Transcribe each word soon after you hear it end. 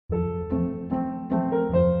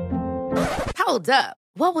Hold up.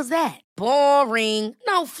 What was that? Boring.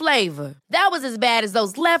 No flavor. That was as bad as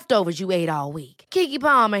those leftovers you ate all week. Keke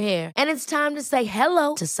Palmer here, and it's time to say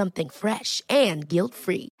hello to something fresh and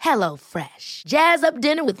guilt-free. Hello Fresh. Jazz up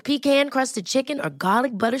dinner with pecan-crusted chicken or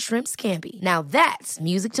garlic butter shrimp scampi. Now that's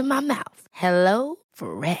music to my mouth. Hello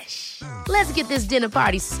Fresh. Let's get this dinner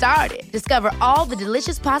party started. Discover all the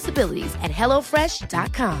delicious possibilities at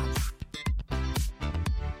hellofresh.com.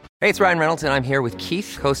 Hey, it's Ryan Reynolds, and I'm here with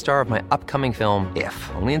Keith, co-star of my upcoming film,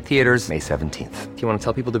 If, only in theaters May 17th. Do you want to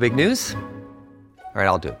tell people the big news? All right,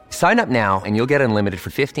 I'll do it. Sign up now and you'll get unlimited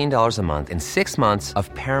for $15 a month and 6 months of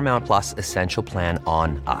Paramount Plus Essential Plan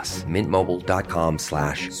on us.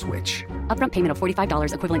 MintMobile.com/switch. Upfront payment of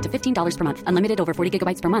 $45 equivalent to $15 per month. Unlimited over 40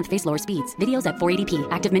 gigabytes per month. Face lower speeds. Videos at 480p.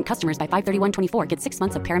 Active Mint customers by 531.24 get 6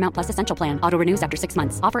 months of Paramount Plus Essential Plan. Auto renews after 6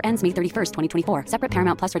 months. Offer ends May 31st, 2024. Separate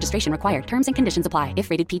Paramount Plus registration required. Terms and conditions apply if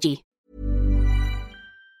rated PG.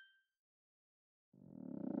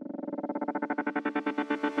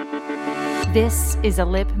 This is a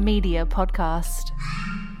Lip Media podcast.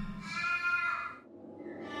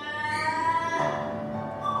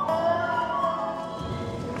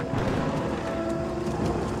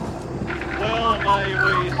 Well may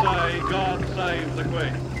we say, God save the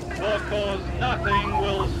Queen, because nothing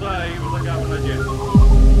will save the Governor General.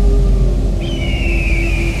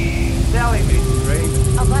 Sally, Mrs. Reed.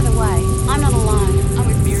 Oh, by the way, I'm not alone. I'm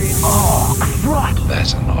with Miriam. Oh, right.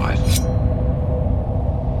 That's a knife.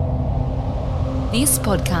 This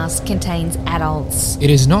podcast contains adults. It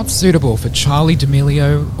is not suitable for Charlie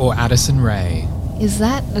D'Amelio or Addison Rae. Is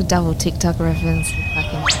that a double TikTok reference?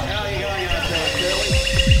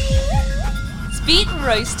 Spit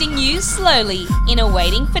roasting you slowly in a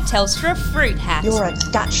waiting for Telstra fruit hat. You're a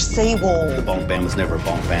Dutch seawall. The Bonk Band was never a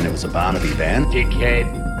Bonk Band, it was a Barnaby band. Dickhead.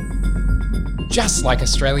 Just like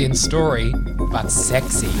Australian Story, but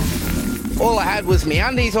sexy. All I had was my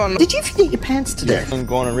undies on. Did you forget your pants today? And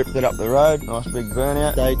gone and ripped it up the road. Nice big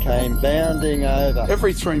burnout. They came bounding over.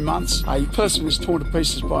 Every 3 months, a person is torn to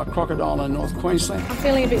pieces by a crocodile in North Queensland. I'm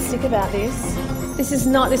feeling a bit sick about this. This was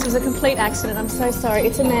a complete accident. I'm so sorry.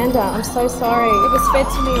 It's Amanda. I'm so sorry. It was fed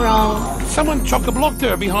to me wrong. Someone chock-a-blocked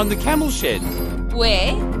her behind the camel shed.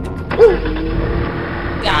 Where?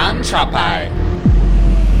 Gun Choppo.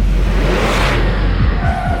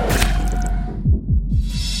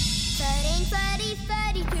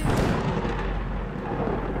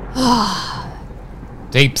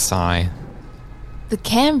 Deep sigh. The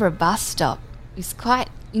Canberra bus stop is quite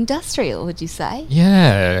industrial, would you say?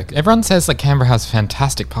 Yeah, everyone says that Canberra has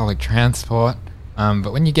fantastic public transport,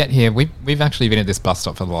 but when you get here, we've actually been at this bus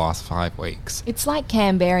stop for the last 5 weeks. It's like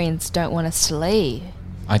Canberrians don't want us to leave.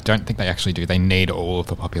 I don't think they actually do. They need all of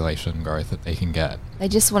the population growth that they can get. They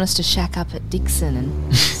just want us to shack up at Dixon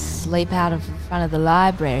and sleep out in front of the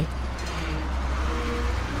library.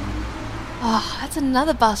 Oh, that's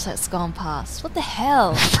another bus that's gone past. What the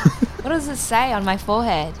hell? What does it say on my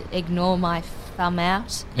forehead? Ignore my thumb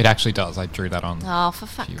out? It actually does. I drew that on. Oh, for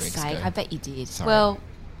fuck's sake. ago. I bet you did. Sorry. Well,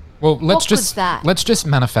 let's what just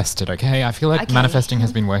manifest it, okay? I feel like Okay. manifesting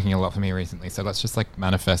has been working a lot for me recently, so let's just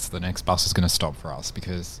manifest the next bus is going to stop for us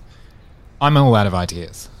because I'm all out of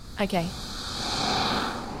ideas. okay.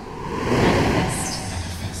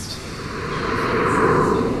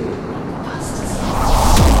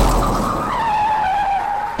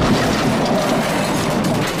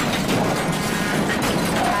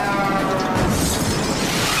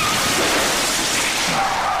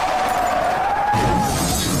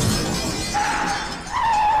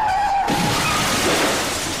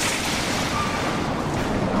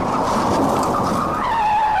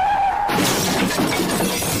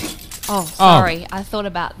 Oh, sorry. I thought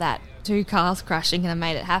about that. 2 cars crashing and I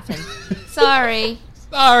made it happen. Sorry.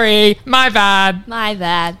 Sorry, my bad. My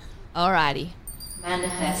bad. Alrighty.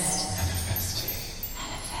 Manifest.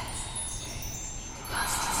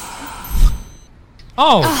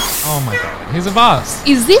 Oh my god, here's a bus.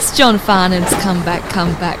 Is this John Farnham's come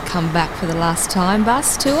back for the last time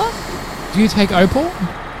bus tour? Do you take Opal?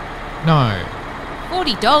 No.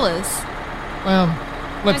 $40. Well,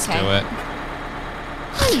 let's Okay. do it.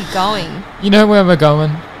 Where are you going? You know where we're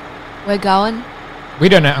going? We're going? We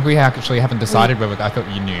don't know. We actually haven't decided where we're going. I thought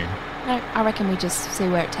you knew. No, I reckon we just see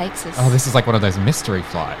where it takes us. Oh, this is like one of those mystery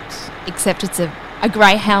flights. Except it's a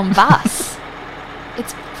Greyhound bus.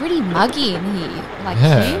 It's pretty muggy in here,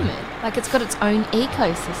 Yeah. humid. Like it's got its own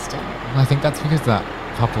ecosystem. I think that's because that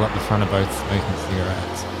couple at the front are both smoking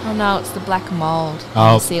cigarettes. Oh no, it's the black mould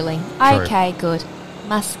on Oh, the ceiling. true. Okay, good.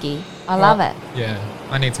 Musky. I love it. Yeah,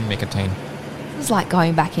 I need some nicotine. It was like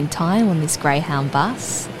going back in time on this Greyhound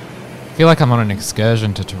bus. I feel like I'm on an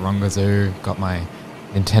excursion to Taronga Zoo. Got my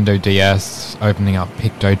Nintendo DS, opening up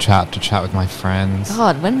PictoChat to chat with my friends.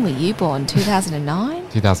 God, when were you born? 2009?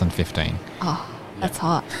 2015. Oh, that's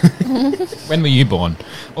hot. When were you born?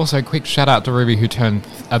 Also, quick shout out to Ruby who turned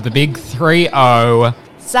the big 3-0.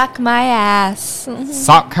 Suck my ass.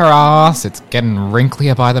 Suck her ass. It's getting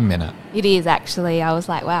wrinklier by the minute. It is, actually. I was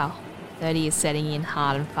like, wow, 30 is setting in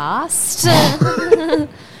hard and fast.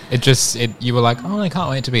 You were like, oh, I can't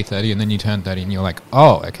wait to be 30, and then you turned 30 and you're like,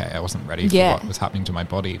 oh, okay, I wasn't ready for what was happening to my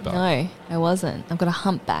body. But no, I wasn't. I've got a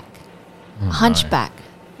humpback. A hunchback.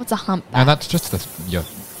 What's a humpback? No, that's just your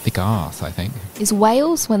thick ass, I think. Is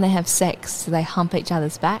whales, when they have sex, do they hump each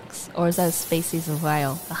other's backs? Or is that a species of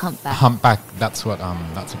whale, the humpback? Humpback, that's what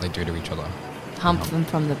they do to each other. Hump them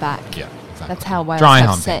from the back. Yeah, exactly. That's how whales dry have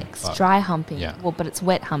humping, sex. Dry humping. Yeah. Well, but it's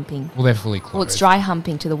wet humping. Well, they're fully clothed. Well, it's dry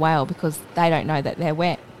humping to the whale because they don't know that they're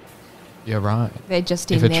wet. You're right. They're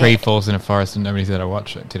just if in a tree falls in a forest and nobody's there to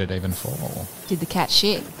watch it, did it even fall? Did the cat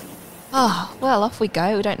shit? Oh, well, off we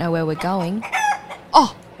go. We don't know where we're going.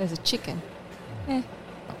 Oh, there's a chicken.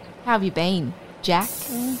 How have you been, Jack?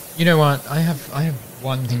 You know what? I have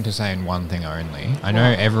one thing to say and one thing only. I know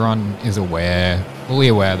everyone is fully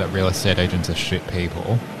aware that real estate agents are shit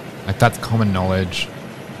people. Like, that's common knowledge.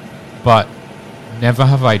 But never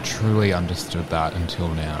have I truly understood that until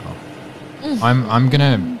now. I'm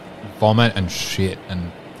gonna vomit and shit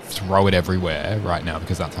and throw it everywhere right now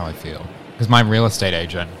because that's how I feel. Because my real estate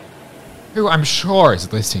agent, who I'm sure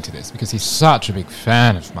is listening to this because he's such a big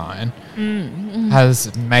fan of mine,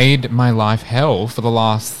 has made my life hell for the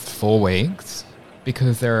last 4 weeks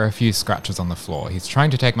because there are a few scratches on the floor. He's trying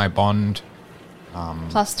to take my bond.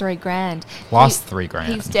 Plus $3,000. Plus $3,000.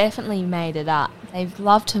 He's definitely made it up. They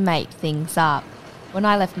love to make things up. When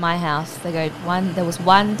I left my house, there was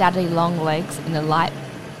one daddy long legs in a light.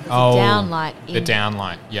 Oh, downlight. The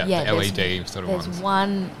downlight. Yeah, the LED sort of ones. There's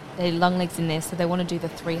one daddy long legs in there, so they want to do the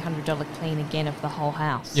 $300 clean again of the whole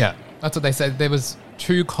house. Yeah, that's what they said. There was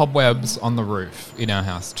 2 cobwebs on the roof in our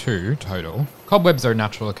house, 2 total. Cobwebs are a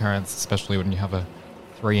natural occurrence, especially when you have a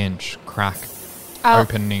 3-inch crack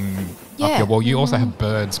opening up your wall. You also have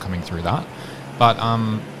birds coming through that. But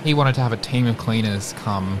he wanted to have a team of cleaners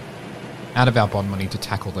come out of our bond money to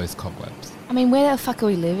tackle those cobwebs. I mean, where the fuck are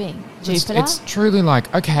we living? Jupiter? It's truly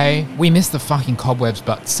like, okay, we missed the fucking cobwebs,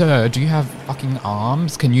 but sir, do you have fucking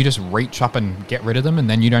arms? Can you just reach up and get rid of them and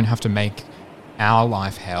then you don't have to make our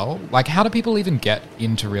life hell? Like, how do people even get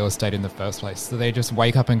into real estate in the first place? So they just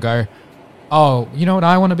wake up and go, oh, you know what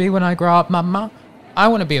I want to be when I grow up, mama? I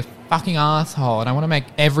want to be a fucking asshole and I want to make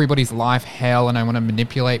everybody's life hell and I want to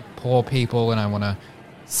manipulate poor people and I want to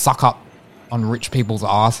suck up on rich people's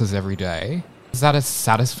asses every day. Is that a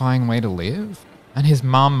satisfying way to live? And his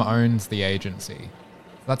mum owns the agency.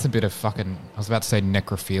 That's a bit of fucking... I was about to say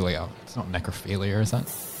necrophilia. It's not necrophilia, is that?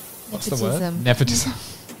 What's the word? Nepotism.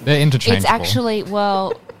 They're interchangeable. It's actually...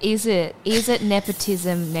 Well, is it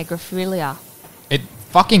nepotism, negrophilia? It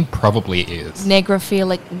fucking probably is.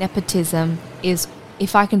 Negrophilic nepotism is...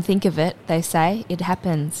 If I can think of it, they say, it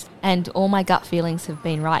happens. And all my gut feelings have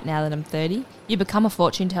been right now that I'm 30. You become a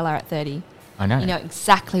fortune teller at 30. I know. You know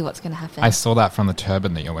exactly what's going to happen. I saw that from the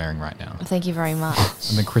turban that you're wearing right now. Thank you very much.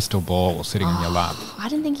 And the crystal ball sitting on your lap. I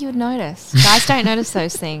didn't think you would notice. Guys don't notice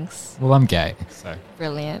those things. Well, I'm gay, so...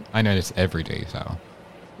 Brilliant. I notice every detail.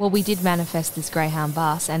 Well, we did manifest this Greyhound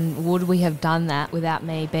bus, and would we have done that without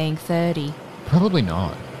me being 30? Probably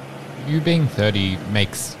not. You being 30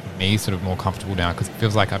 makes me sort of more comfortable now because it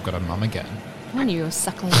feels like I've got a mum again. When you were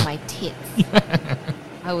suckling my tits.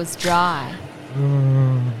 I was dry.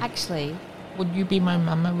 Actually... Would you be my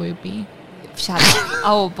mama, Ruby? Shut up.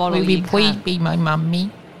 Oh, bottle Will you please be my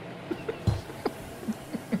mummy?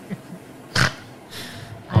 I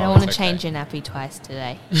don't want to change your nappy twice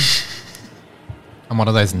today. I'm one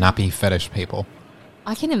of those nappy fetish people.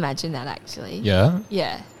 I can imagine that, actually. Yeah?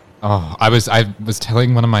 Yeah. Oh, I was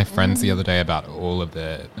telling one of my friends the other day about all of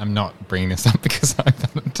the... I'm not bringing this up because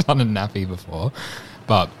I've done a nappy before,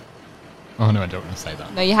 but... Oh, no, I don't want to say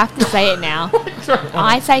that. No, you have to say it now.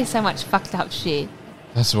 I say so much fucked up shit.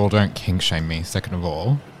 First of all, don't kink shame me. Second of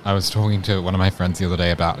all, I was talking to one of my friends the other day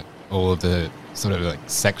about all of the sort of like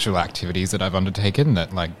sexual activities that I've undertaken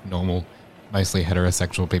that like normal, mostly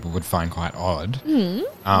heterosexual people would find quite odd.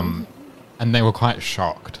 And they were quite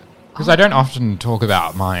shocked. Because I don't often talk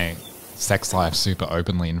about my sex life super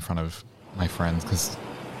openly in front of my friends because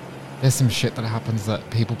there's some shit that happens that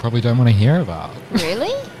people probably don't want to hear about.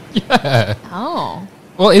 Really? Yeah. Oh.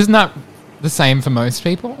 Well, isn't that the same for most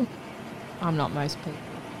people? I'm not most people.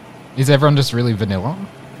 Is everyone just really vanilla?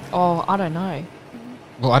 Oh, I don't know.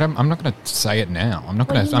 Well, I'm not going to say it now. I'm not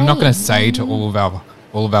going to say to all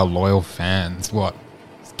of our loyal fans what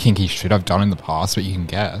kinky shit I've done in the past, but you can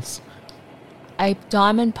guess. A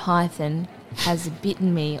diamond python has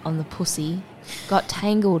bitten me on the pussy, got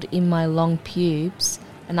tangled in my long pubes,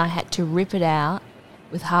 and I had to rip it out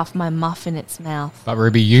with half my muff in its mouth. But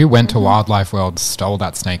Ruby, you went to Wildlife World, stole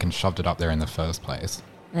that snake and shoved it up there in the first place.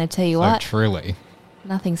 And I tell you what, truly,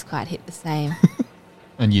 nothing's quite hit the same.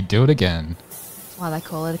 And you do it again. That's why they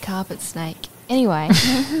call it a carpet snake. Anyway,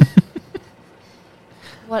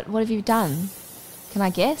 what have you done? Can I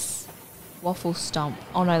guess? Waffle stomp.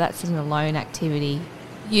 Oh no, that's an alone activity.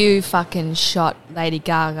 You fucking shot Lady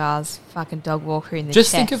Gaga's fucking dog walker in the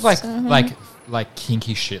chest. Just think of like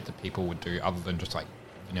kinky shit that people would do other than just like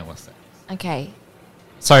vanilla sex. Okay.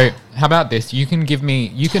 So how about this? You can give me.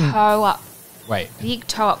 You can toe up. Wait. Big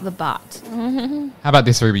toe up the butt. How about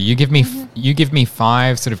this, Ruby? You give me you give me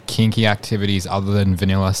 5 sort of kinky activities other than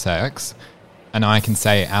vanilla sex, and I can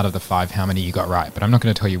say out of the 5 how many you got right. But I'm not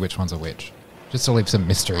going to tell you which ones are which, just to leave some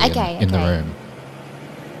mystery in the room.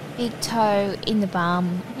 Big toe in the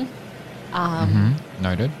bum.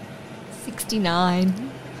 Noted.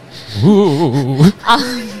 69. Ooh.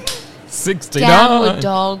 69. Downward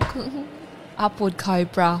dog. Upward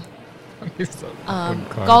cobra.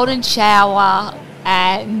 Golden shower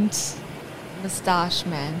and moustache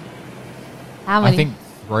man. How many? I think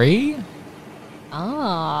 3.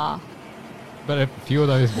 Ah. But a few of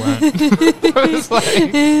those weren't. It's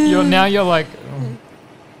like, you're like.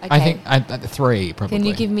 Okay. I think 3 probably. Can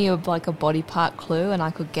you give me a body part clue and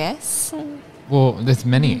I could guess? Well, there's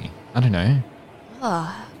many. I don't know.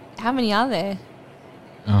 Oh, how many are there?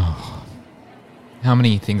 Oh, how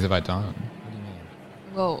many things have I done? What do you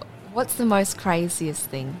mean? Well, what's the most craziest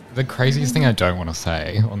thing? The craziest thing I don't want to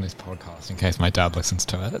say on this podcast in case my dad listens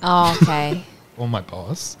to it. Oh, okay. Or my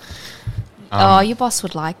boss. Your boss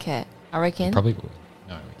would like it, I reckon. He probably would.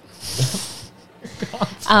 No.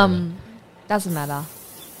 Doesn't matter.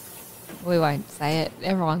 We won't say it.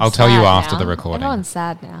 Everyone's I'll tell you sad after now. the recording. Everyone's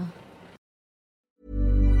sad now.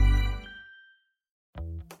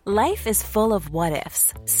 Life is full of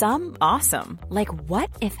what-ifs. Some awesome, like what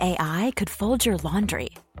if AI could fold your laundry?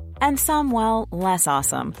 And some, well, less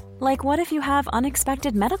awesome, like what if you have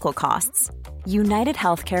unexpected medical costs? United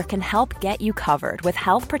Healthcare can help get you covered with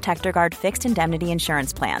Health Protector Guard fixed indemnity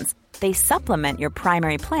insurance plans. They supplement your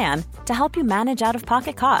primary plan to help you manage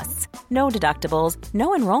out-of-pocket costs. No deductibles,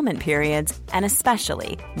 no enrollment periods, and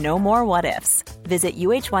especially no more what-ifs. Visit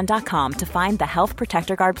uh1.com to find the Health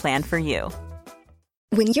Protector Guard plan for you.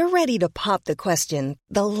 When you're ready to pop the question,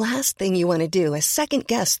 the last thing you want to do is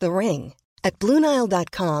second-guess the ring. At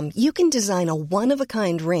BlueNile.com, you can design a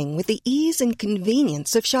one-of-a-kind ring with the ease and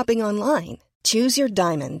convenience of shopping online. Choose your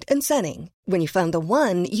diamond and setting. When you find the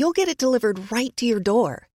one, you'll get it delivered right to your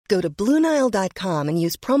door. Go to BlueNile.com and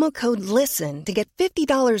use promo code LISTEN to get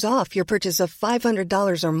 $50 off your purchase of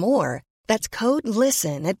 $500 or more. That's code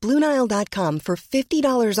LISTEN at BlueNile.com for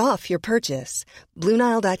 $50 off your purchase.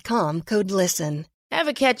 BlueNile.com, code LISTEN.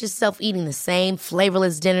 Ever catch yourself eating the same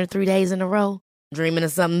flavorless dinner 3 days in a row? Dreaming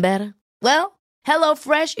of something better? Well,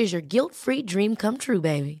 HelloFresh is your guilt-free dream come true,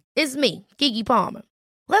 baby. It's me, Keke Palmer.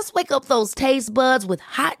 Let's wake up those taste buds with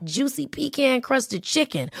hot, juicy pecan-crusted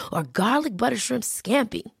chicken or garlic butter shrimp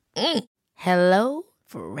scampi. Hello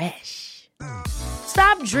Fresh.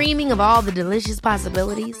 Stop dreaming of all the delicious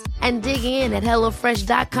possibilities and dig in at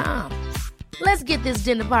HelloFresh.com. Let's get this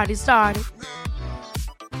dinner party started.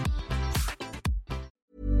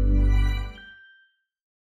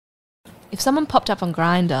 If someone popped up on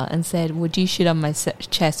Grindr and said, would you shit on my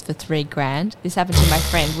chest for $3,000? This happened to my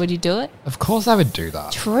friend. Would you do it? Of course I would do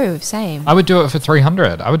that. True, same. I would do it for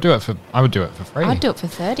 300. I would do it for free. I'd do it for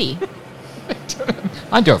 30.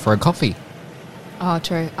 I'd do it for a coffee. Oh,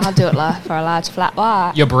 true. I'll do it for a large flat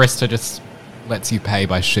white. Your barista just lets you pay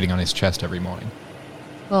by shitting on his chest every morning.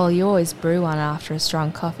 Well, you always brew one after a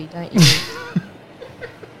strong coffee, don't you?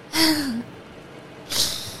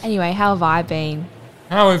 Anyway, how have I been?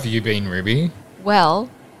 How have you been, Ruby? Well,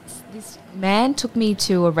 this man took me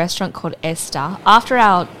to a restaurant called Esther. After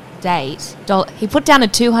our date, he put down a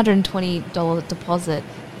 $220 deposit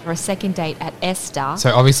for a second date at Esther.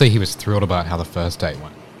 So obviously he was thrilled about how the first date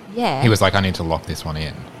went. Yeah. He was like, I need to lock this one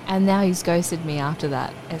in. And now he's ghosted me after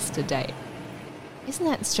that Esther date. Isn't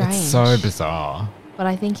that strange? It's so bizarre. But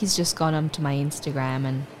I think he's just gone onto my Instagram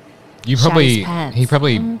and he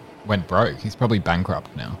probably went broke. He's probably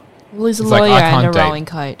bankrupt now. Well, he's a lawyer and a rowing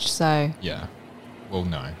coach, so... Yeah. Well,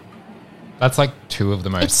 no. That's like two of the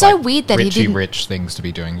most so weird that rich things to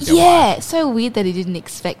be doing. Yeah, it's so weird that he didn't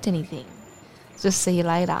expect anything. Just see you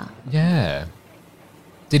later. Yeah.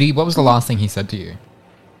 What was the last thing he said to you?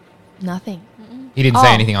 Nothing. He didn't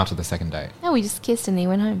say anything after the second date? No, we just kissed and he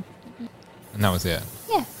went home. And that was it?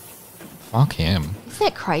 Yeah. Fuck him. Isn't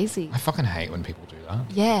that crazy? I fucking hate when people do that.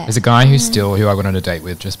 Yeah. There's a guy who I went on a date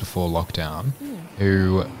with just before lockdown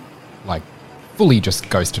who, like, fully just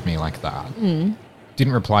ghosted me like that.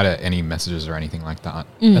 Didn't reply to any messages or anything like that.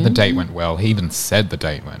 And the date went well. He even said the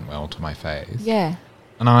date went well to my face. Yeah.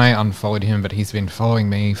 And I unfollowed him, but he's been following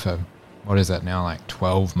me for, what is that now, like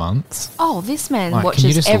 12 months? Oh, this man Like, can you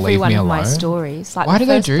watches just every leave one me of my alone? stories. Like Why the do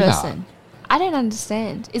they first do that? person. I don't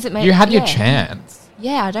understand. Is it maybe You had your chance.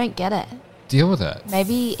 Yeah, I don't get it. Deal with it.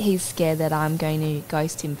 Maybe he's scared that I'm going to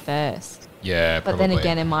ghost him first. Yeah, But probably. then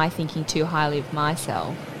again, am I thinking too highly of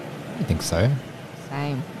myself? I don't think so.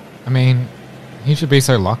 Same. I mean, he should be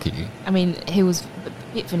so lucky. I mean, he was a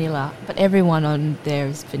bit vanilla, but everyone on there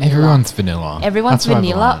is vanilla. Everyone's vanilla. Everyone's That's what I've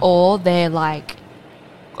vanilla, learned. or they're like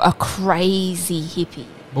a crazy hippie.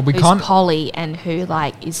 Well, we who's can't- poly and who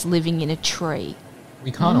like is living in a tree.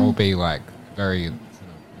 We can't all be like very sort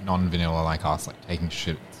of non-vanilla like us, like taking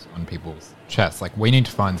shits on people's chests. Like, we need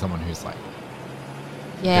to find someone who's like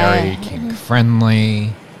very kink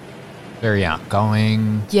friendly, very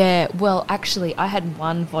outgoing. Yeah, well, actually, I had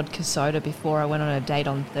one vodka soda before I went on a date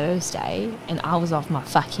on Thursday, and I was off my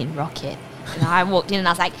fucking rocket. And I walked in and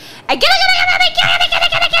I was like, get it.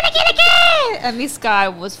 And this guy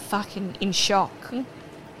was fucking in shock.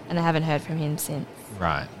 And I haven't heard from him since.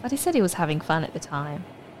 Right. But he said he was having fun at the time.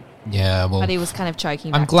 Yeah, well, But he was kind of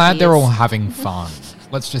choking I'm back glad they're tears. all having fun.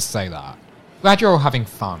 Let's just say that. Glad you're all having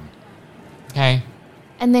fun. Okay?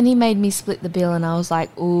 And then he made me split the bill, and I was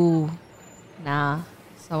like, ooh, nah.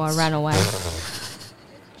 So I ran away.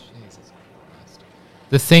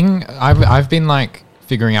 The thing, I've been like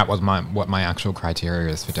figuring out what my actual criteria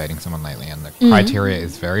is for dating someone lately, and the criteria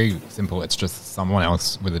is very simple. It's just someone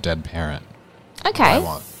else with a dead parent. Okay. I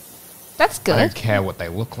want. That's good. I don't care what they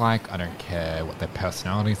look like. I don't care what their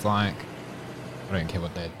personality's like. I don't care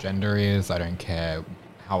what their gender is. I don't care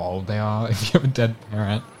how old they are if you have a dead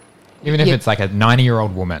parent. Even if it's like a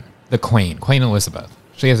 90-year-old woman, the Queen Elizabeth.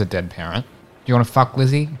 She has a dead parent. Do you want to fuck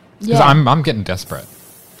Lizzie? Because Yeah. I'm getting desperate.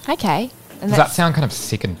 Okay. And Does that sound kind of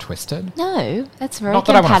sick and twisted? No, that's very Not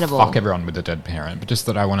that I compatible. want to fuck everyone with a dead parent, but just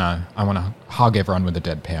that I want to hug everyone with a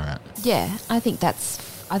dead parent. Yeah, I think that's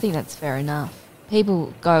fair enough.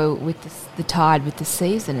 People go with the tide with the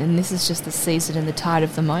season, and this is just the season and the tide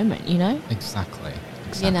of the moment, you know? Exactly.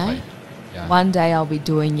 You know? Yeah. One day I'll be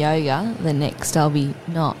doing yoga, the next I'll be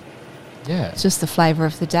not. Yeah. It's just the flavour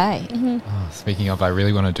of the day. Oh, speaking of, I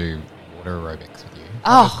really want to do water aerobics with you.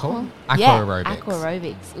 Oh, Aqua yeah, aerobics. aqua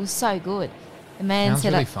aerobics. It was so good. The man Sounds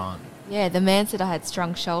said really fun. Yeah, the man said I had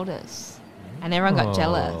strong shoulders, and everyone got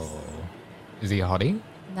jealous. Oh. Is he a hottie?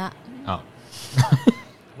 Nah. Oh. He's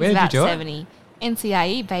Where did you about do 70.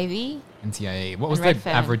 NCIE, baby. NCIE. What was And the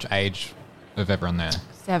Redfern. average age of everyone there?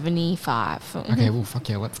 75. Okay, well, fuck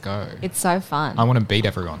yeah, let's go. It's so fun. I want to beat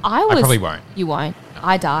everyone. I probably won't. You won't.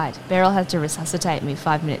 I died. Beryl had to resuscitate me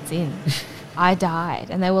 5 minutes in. I died.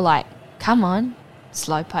 And they were like, come on,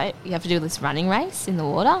 slowpoke. You have to do this running race in the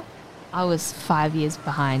water. I was 5 years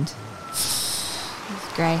behind. This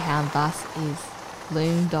Greyhound bus is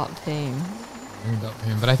Bloom.Poom.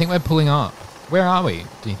 But I think we're pulling up. Where are we,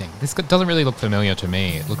 do you think? This doesn't really look familiar to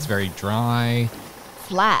me. It looks very dry.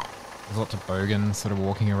 Flat. There's lots of bogans sort of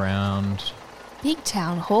walking around. Big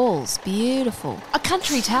town halls. Beautiful. A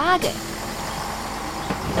country target.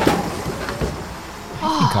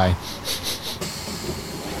 I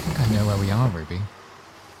think I know where we are, Ruby.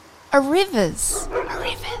 A Rivers. A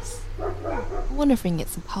Rivers. I wonder if we can get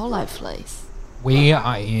some polo fleece. We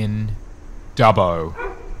are in Dubbo.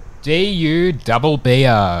 D-U-double-B-O.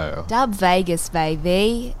 Dub Vegas,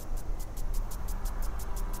 baby.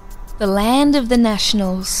 The land of the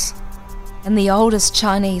nationals and the oldest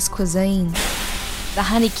Chinese cuisine. The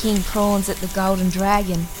Honey King prawns at the Golden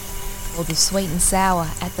Dragon, or the sweet and sour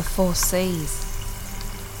at the Four Seas.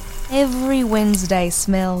 Every Wednesday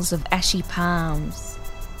smells of ashy palms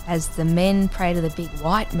as the men pray to the big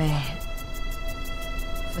white man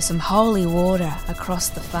for some holy water across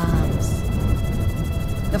the farms.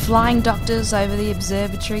 The flying doctors over the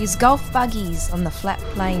observatories, golf buggies on the flat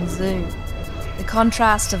plain zoo, the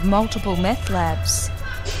contrast of multiple meth labs,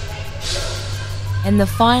 and the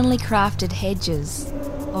finely crafted hedges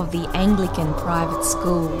of the Anglican private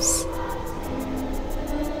schools.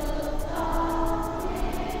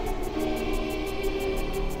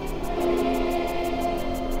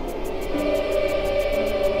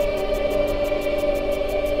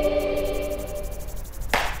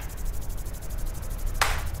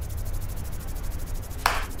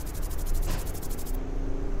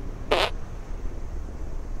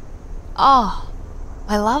 Oh,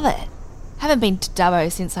 I love it. Haven't been to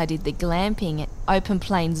Dubbo since I did the glamping at Open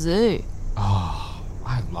Plain Zoo. Oh,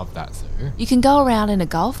 I love that zoo. You can go around in a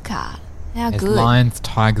golf cart. How There's good. lions,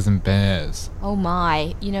 tigers and bears. Oh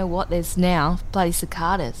my. You know what there's now? Bloody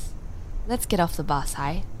cicadas. Let's get off the bus,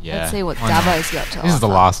 hey? Yeah. Let's see what why not? Dubbo's got to offer. This is the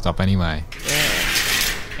last stop anyway. Yeah.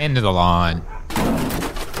 End of the line.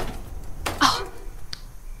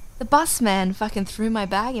 The bus man fucking threw my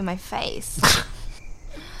bag in my face.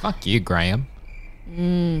 Fuck you, Graham.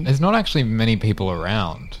 Mm. There's not actually many people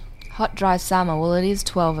around. Hot, dry summer. Well, it is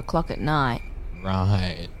 12 o'clock at night.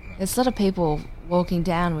 Right. There's a lot of people walking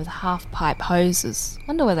down with half-pipe hoses.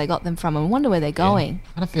 Wonder where they got them from and wonder where they're going.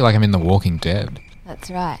 I don't feel like I'm in The Walking Dead. That's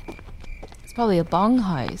right. It's probably a bong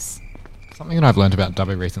hose. Something that I've learned about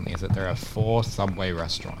Dubbo recently is that there are 4 Subway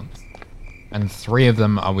restaurants, and 3 of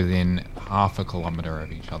them are within half a kilometre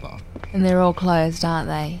of each other. And they're all closed, aren't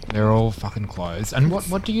they? They're all fucking closed. And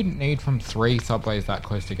what do you need from 3 Subways that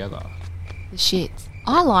close together? The shit.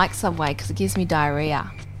 I like Subway because it gives me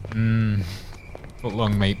diarrhea.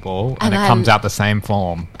 Foot-long meatball, And and it comes out the same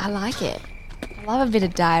form. I like it. I love a bit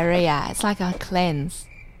of diarrhea. It's like a cleanse.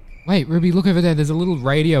 Wait, Ruby, look over there. There's a little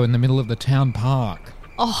radio in the middle of the town park.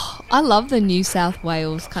 Oh, I love the New South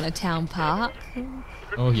Wales kind of town park.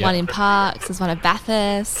 Oh, yeah. One in Parks, there's one at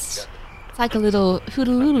Bathurst. It's like a little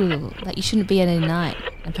hoodaloo that you shouldn't be at any night.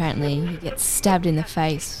 Apparently, you get stabbed in the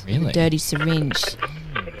face with Really? a dirty syringe.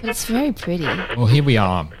 But it's very pretty. Well, here we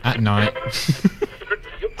are, at night.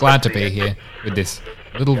 Glad to be here with this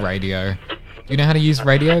little radio. Do you know how to use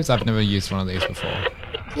radios? I've never used one of these before.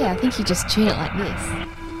 Yeah, I think you just tune it like this.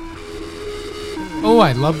 Oh,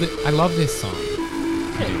 I love this song.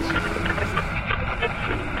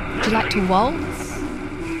 Would you like to waltz?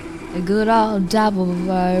 A good old double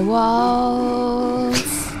row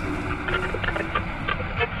waltz.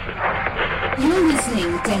 You're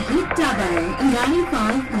listening to Hit Dubbo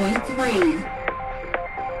 95.3.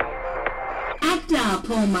 Actor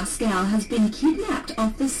Paul Mescal has been kidnapped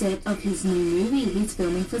off the set of his new movie he's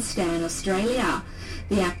filming for Stan Australia.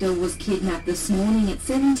 The actor was kidnapped this morning at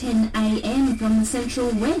 7:10 a.m. from the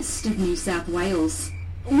central west of New South Wales.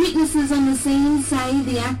 Witnesses on the scene say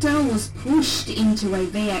the actor was pushed into a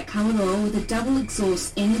V8 Commodore with a double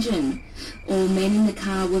exhaust engine. All men in the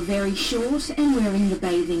car were very short and wearing the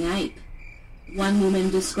bathing ape. One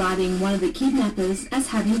woman describing one of the kidnappers as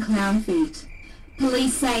having clown feet.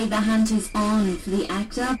 Police say the hunt is on for the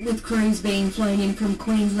actor, with crews being flown in from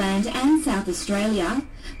Queensland and South Australia.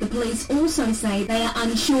 The police also say they are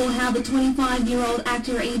unsure how the 25-year-old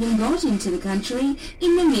actor even got into the country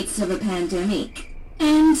in the midst of a pandemic.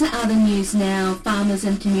 And to other news now, farmers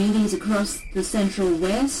and communities across the Central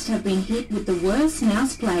West have been hit with the worst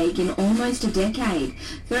mouse plague in almost a decade,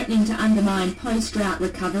 threatening to undermine post-drought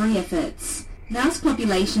recovery efforts. Mouse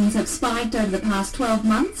populations have spiked over the past 12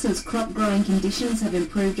 months as crop growing conditions have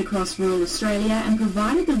improved across rural Australia and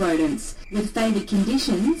provided the rodents with favoured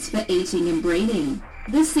conditions for eating and breeding.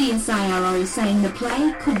 The CSIRO saying the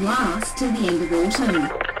plague could last till the end of autumn.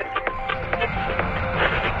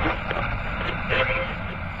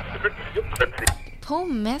 Paul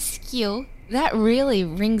Mescal, that really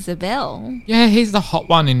rings a bell. Yeah, he's the hot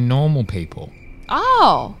one in Normal People.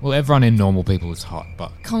 Oh! Well, everyone in Normal People is hot,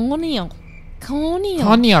 but... Cornel.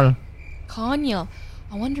 Cornel.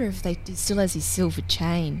 I wonder if he still has his silver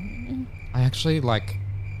chain. I actually,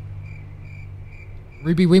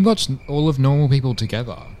 Ruby, we watched all of Normal People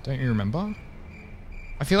together. Don't you remember?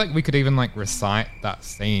 I feel like we could even, recite that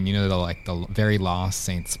scene. You know, the very last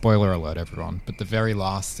scene. Spoiler alert, everyone. But the very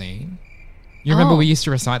last scene. You remember we used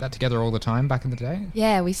to recite that together all the time back in the day?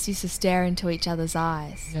 Yeah, we used to stare into each other's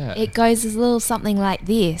eyes. Yeah. It goes a little something like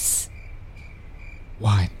this.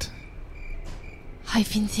 What?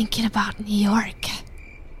 I've been thinking about New York.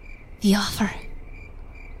 The offer.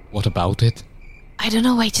 What about it? I don't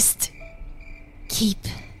know, I just keep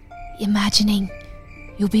imagining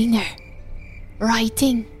you being there.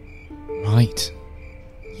 Writing. Right.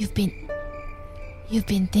 You've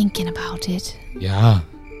been thinking about it. Yeah.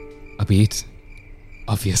 A bit.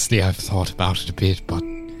 Obviously, I've thought about it a bit, but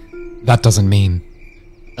that doesn't mean...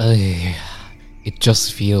 it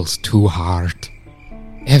just feels too hard.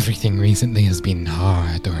 Everything recently has been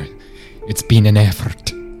hard, or it's been an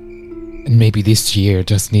effort. And maybe this year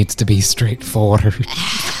just needs to be straightforward.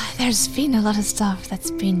 There's been a lot of stuff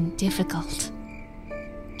that's been difficult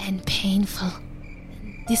and painful.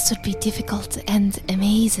 This would be difficult and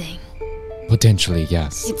amazing. Potentially,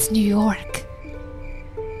 yes. It's New York.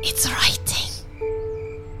 It's writing.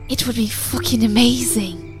 It would be fucking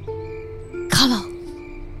amazing. Come on.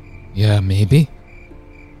 Yeah, maybe.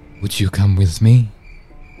 Would you come with me?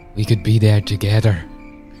 We could be there together.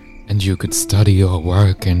 And you could study your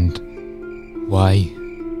work and... Why?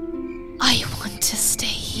 I want to stay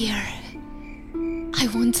here. I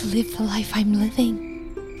want to live the life I'm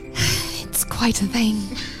living. It's quite a thing.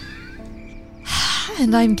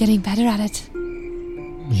 And I'm getting better at it.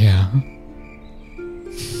 Yeah.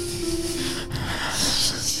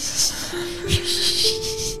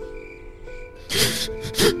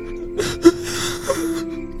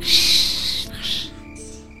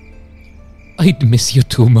 I'd miss you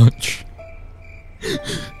too much.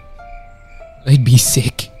 I'd be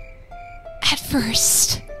sick. At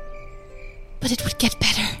first. But it would get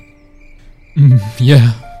better.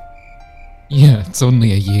 Yeah. Yeah, it's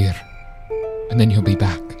only a year. And then you'll be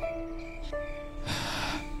back.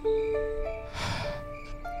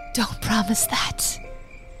 Don't promise that.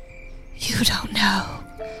 You don't know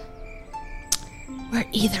where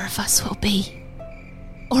either of us will be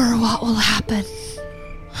or what will happen.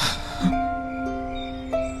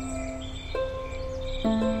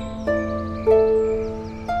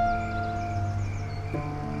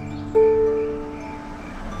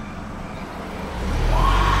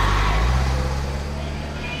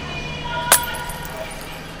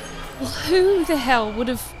 Well, who the hell would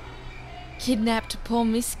have kidnapped poor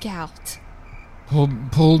Miss Scout?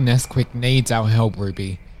 Paul Nesquik needs our help,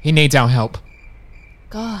 Ruby. He needs our help.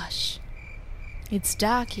 Gosh. It's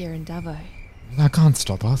dark here in Davo. That can't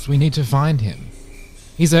stop us. We need to find him.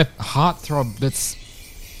 He's a heartthrob that's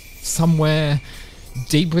somewhere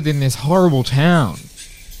deep within this horrible town.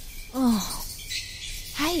 Oh.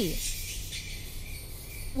 Hey.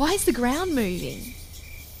 Why is the ground moving?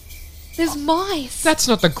 There's mice. That's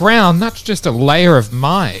not the ground. That's just a layer of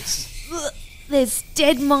mice. There's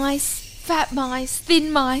dead mice, fat mice,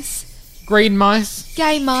 thin mice. Green mice.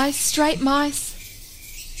 Gay mice, straight mice.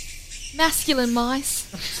 Masculine mice.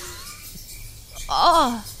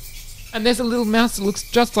 Oh. And there's a little mouse that looks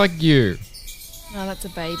just like you. No, that's a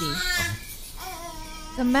baby.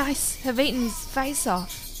 The mice have eaten his face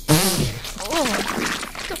off. Oh.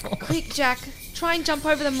 Quick, Jack. Try and jump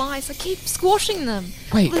over the mice. I keep squashing them.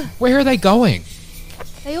 Wait, where are they going?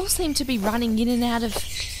 They all seem to be running in and out of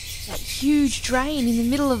that huge drain in the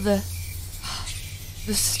middle of the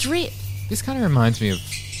strip. This kind of reminds me of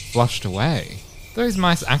Flushed Away. Those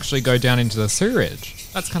mice actually go down into the sewerage.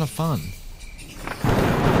 That's kind of fun.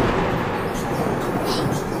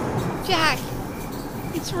 Jack,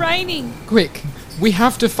 it's raining. Quick, we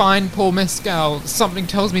have to find Paul Mescal. Something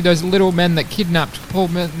tells me those little men that kidnapped Paul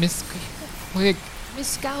Quick.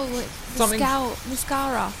 Mascara.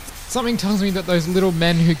 Something tells me that those little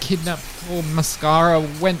men who kidnapped Paul Mascara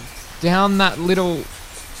went down that little...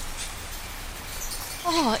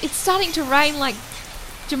 Oh, it's starting to rain like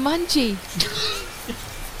Jumanji.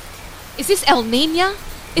 Is this El Nino?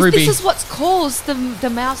 This is what's caused the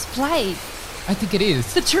mouse plague. I think it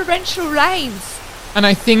is. The torrential rains. And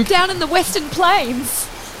I think... Down in the Western Plains.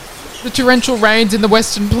 The torrential rains in the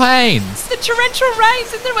Western Plains. The torrential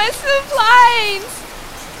rains in the Western Plains.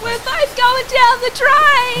 We're both going down the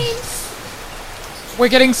drains. We're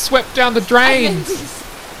getting swept down the drains.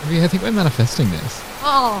 I think we're manifesting this.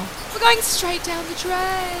 Oh, we're going straight down the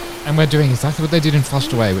drain. And we're doing exactly what they did in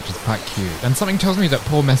Flushed Away, which is quite cute. And something tells me that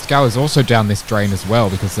Paul Mescal is also down this drain as well,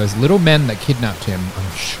 because those little men that kidnapped him,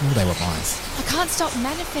 I'm sure they were mice. I can't stop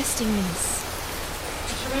manifesting this.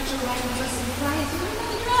 The torrential rain in the Western Plains.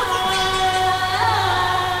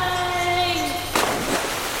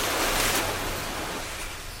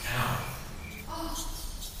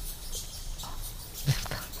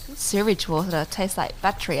 Sewage water tastes like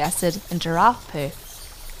battery acid and giraffe poo.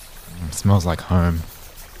 Smells like home.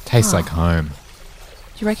 Tastes like home.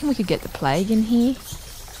 Do you reckon we could get the plague in here?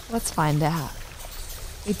 Let's find out.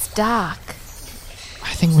 It's dark.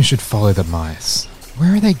 I think we should follow the mice.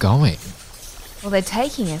 Where are they going? Well, they're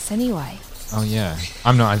taking us anyway. Oh yeah.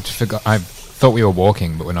 I forgot. I thought we were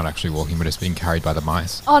walking, but we're not actually walking. We're just being carried by the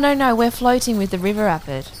mice. Oh no, we're floating with the river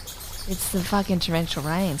rapid. It's the fucking torrential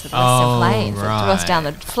rains at the Western Plains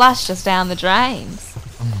that flushed us down the drains.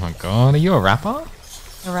 Oh my god, are you a rapper?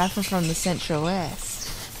 A rapper from the Central West.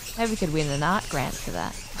 Maybe we could win an art grant for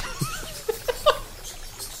that.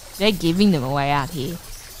 They're giving them away out here.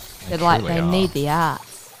 They need the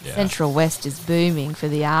arts. Yeah. Central West is booming for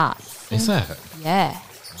the arts. Is it? Yeah.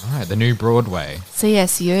 Right, the new Broadway.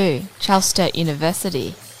 CSU, Charles Sturt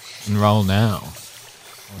University. Enroll now.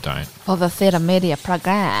 Or don't. For the theatre media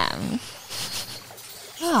program.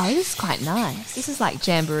 Oh, this is quite nice. This is like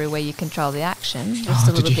Jamboree where you control the action. Just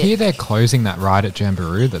a little did you bit. hear they're closing that ride at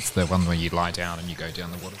Jamboree? That's the one where you lie down and you go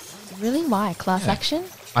down the waterfall. Really? Why? Class action?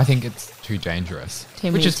 I think it's too dangerous.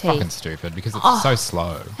 Which is fucking stupid because it's so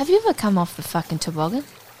slow. Have you ever come off the fucking toboggan?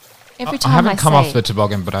 Every time I haven't come off the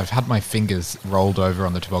toboggan, but I've had my fingers rolled over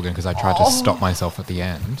on the toboggan because I tried to stop myself at the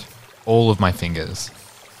end. All of my fingers.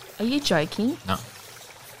 Are you joking? No.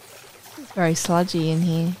 very sludgy in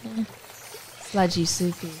here. Sludgy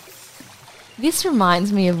soupy. This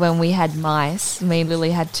reminds me of when we had mice. Me and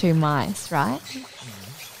Lily had 2 mice, right?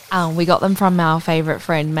 We got them from our favourite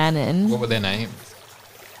friend, Manon. What were their names?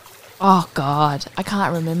 Oh, God. I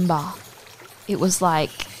can't remember. It was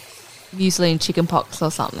like muesli and chickenpox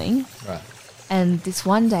or something. Right. And this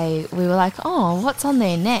one day, we were like, oh, what's on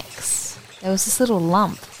their necks? There was this little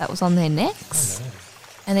lump that was on their necks. Oh, no.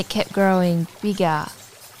 And it kept growing bigger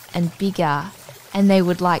and bigger. And they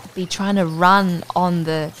would like be trying to run on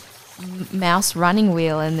the mouse running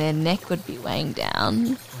wheel and their neck would be weighing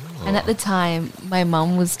down. Oh. And at the time, my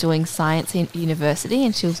mum was doing science in university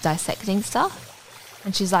and she was dissecting stuff.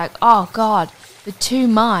 And she's like, oh, God, the 2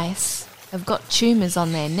 mice have got tumours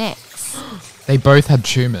on their necks. They both had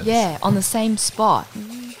tumours? Yeah, on the same spot.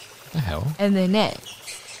 The hell? And their neck.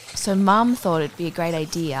 So Mum thought it'd be a great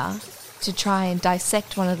idea to try and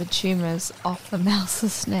dissect one of the tumours off the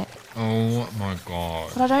mouse's neck. Oh, my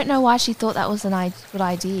God. But I don't know why she thought that was a good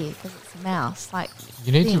idea, because it's a mouse. Like,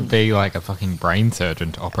 you need to be like a fucking brain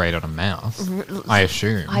surgeon to operate on a mouse, I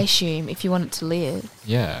assume. I assume, if you want it to live.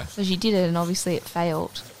 Yeah. So she did it, and obviously it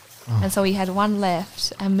failed. Oh. And so we had one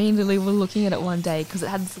left, and me and Lily were looking at it one day, because it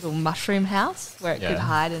had this little mushroom house where it could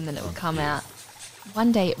hide, and then it would come out.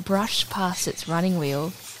 One day it brushed past its running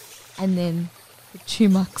wheel, and then the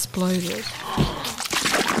tumour exploded.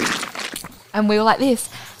 And we were like this.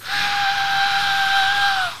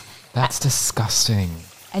 That's disgusting.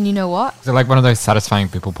 And you know what? Is it like one of those satisfying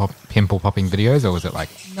pimple popping videos, or was it like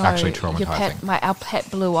actually traumatizing? Our pet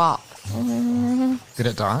blew up. Did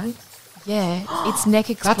it die? Yeah, its neck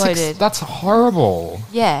exploded. That's horrible.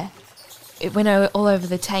 Yeah. It went all over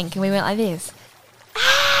the tank and we went like this.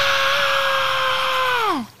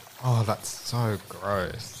 Oh, that's so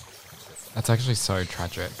gross. That's actually so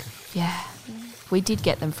tragic. Yeah. We did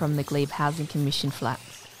get them from the Glebe Housing Commission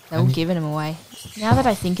flats. They were giving them away. Now that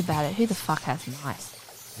I think about it, who the fuck has mice?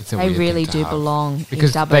 They really do belong in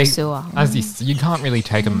Dubbo Sewer. As you can't really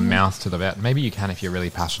take a mouse to the vet. Maybe you can if you're really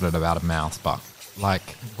passionate about a mouse, but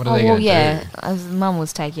like, what are they going to do? As Mum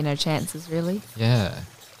was taking her chances, really. Yeah.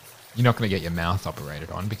 You're not going to get your mouth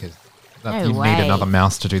operated on because No you way. need another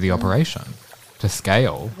mouse to do the operation to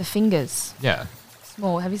scale. The fingers. Yeah.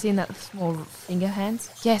 Small. Have you seen that small finger hands?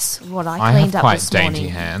 Yes, what I have cleaned up quite this morning. dainty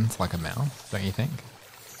hands like a mouse, don't you think?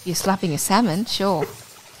 You're slapping a salmon, sure.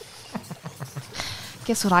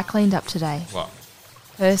 Guess what I cleaned up today? What?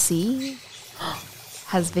 Percy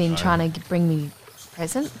has been trying to bring me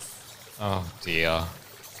presents. Oh, dear.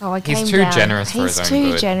 So I came He's too generous for his own good.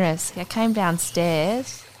 He's too generous. I came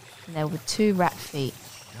downstairs and there were 2 rat feet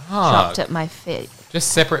dropped at my feet.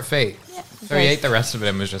 Just separate feet. Yeah. So he ate the rest of it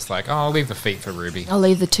and was just like, oh, I'll leave the feet for Ruby. I'll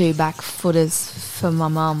leave the 2 back footers for my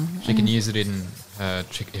mum. She can use it in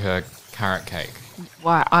her carrot cake.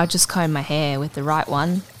 Well, I just combed my hair with the right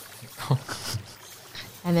one.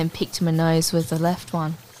 And then picked my nose with the left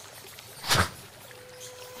one.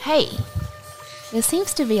 Hey, there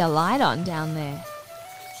seems to be a light on down there.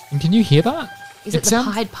 And can you hear that? Is it the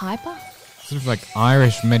Pied Piper? Sort of like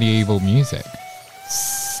Irish medieval music.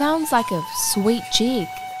 Sounds like a sweet jig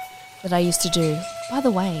that I used to do. By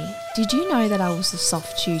the way, did you know that I was the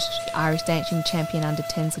soft-shoe Irish dancing champion under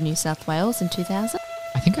 10s of New South Wales in 2000?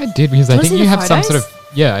 I think I did because I think you have some photos? sort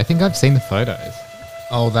of... Yeah, I think I've seen the photos.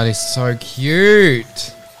 Oh, that is so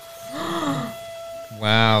cute.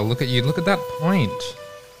 Wow, look at you. Look at that point.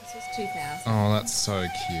 This was 2000. Oh, that's so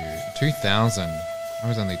cute. 2000. I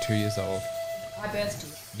was only 2 years old. I birthed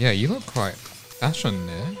Yeah, you look quite fashion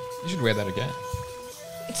there. You should wear that again.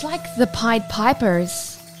 It's like the Pied Piper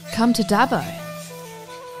has come to Dubbo.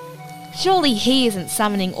 Surely he isn't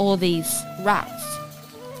summoning all these rats.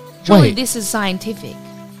 Surely this is scientific.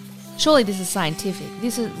 Surely this is scientific.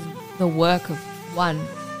 This is the work of one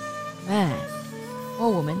man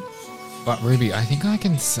or woman. But Ruby, I think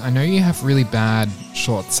I know you have really bad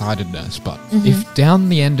short-sightedness, but if down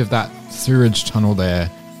the end of that sewage tunnel there,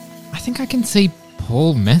 I think I can see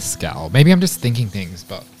Paul Mescal. Maybe I'm just thinking things,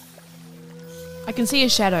 but... I can see a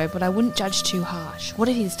shadow, but I wouldn't judge too harsh. What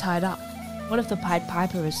if he's tied up? What if the Pied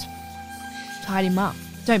Piper has tied him up?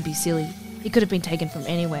 Don't be silly. He could have been taken from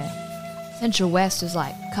anywhere. Central West is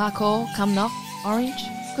like car call, come knock, Orange.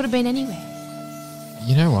 Could have been anywhere.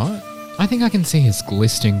 You know what? I think I can see his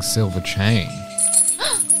glistening silver chain.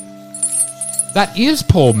 That is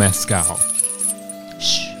Paul Mescal.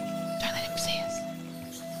 Shh. Don't let him see us.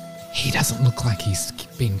 He doesn't look like he's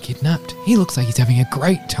been kidnapped. He looks like he's having a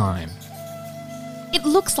great time. It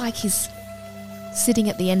looks like he's sitting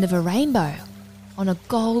at the end of a rainbow on a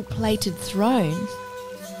gold-plated throne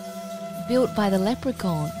built by the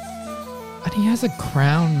leprechaun. And he has a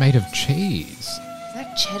crown made of cheese. Is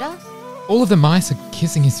that cheddar? All of the mice are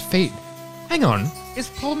kissing his feet. Hang on, is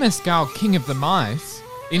Paul Mescal king of the mice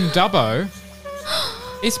in Dubbo?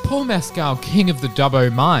 Is Paul Mescal king of the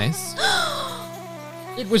Dubbo mice?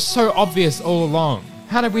 It was so obvious all along.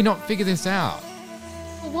 How did we not figure this out?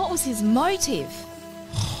 Well, what was his motive?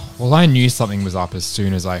 Well, I knew something was up as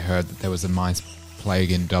soon as I heard that there was a mice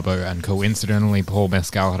plague in Dubbo, and coincidentally Paul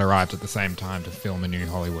Mescal had arrived at the same time to film a new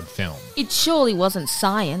Hollywood film. It surely wasn't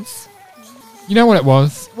science. You know what it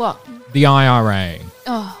was? What? The IRA.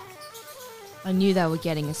 Oh, I knew they were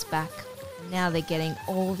getting us back. Now they're getting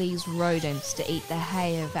all these rodents to eat the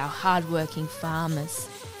hay of our hard-working farmers.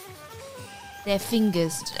 Their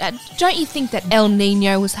fingers... don't you think that El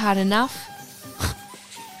Nino was hard enough?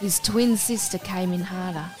 His twin sister came in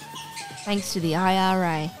harder, thanks to the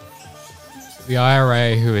IRA. The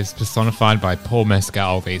IRA, who is personified by Paul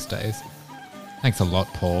Mescal these days. Thanks a lot,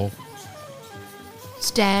 Paul.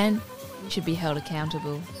 Stan, you should be held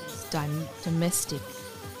accountable. It's domestic,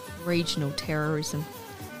 regional terrorism.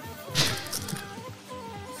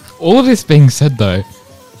 All of this being said, though,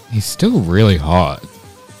 he's still really hot.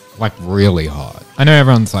 Like, really hot. I know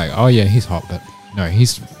everyone's like, oh yeah, he's hot, but no,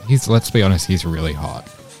 he's let's be honest, he's really hot.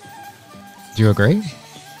 Do you agree?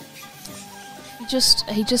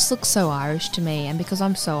 He just looks so Irish to me, and because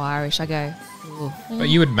I'm so Irish, I go, ooh. But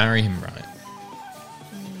you would marry him, right?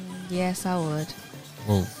 Yes, I would.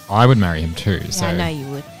 Well, I would marry him too, Yeah, so... I know you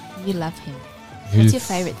would. You love him. What's your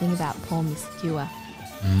favourite thing about Paul Mescal?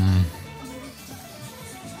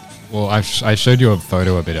 Well, I showed you a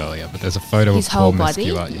photo a bit earlier, but there's a photo His of Paul whole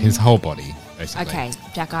body? Mescal. His whole body, basically. Okay,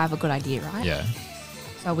 Jack, I have a good idea, right? Yeah.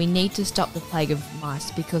 So we need to stop the plague of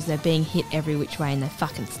mice because they're being hit every which way and they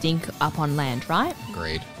fucking stink up on land, right?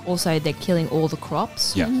 Agreed. Also, they're killing all the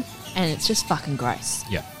crops. Yeah. And it's just fucking gross.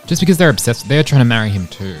 Yeah. Just because they're obsessed, they're trying to marry him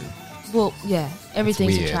too. Well, yeah,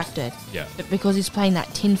 everything's weird. attracted. Yeah. But because he's playing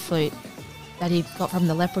that tin flute that he got from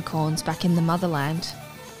the leprechauns back in the motherland,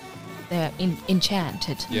 they're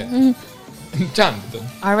enchanted. Yeah. Done.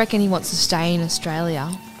 I reckon he wants to stay in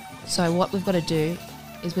Australia. So what we've got to do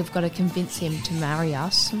is we've got to convince him to marry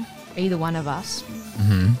us, either one of us,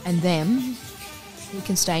 and then he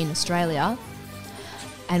can stay in Australia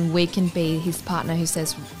and we can be his partner who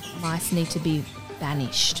says mice need to be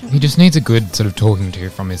banished. He just needs a good sort of talking to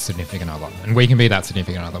from his significant other. And we can be that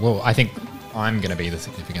significant other. Well, I think I'm going to be the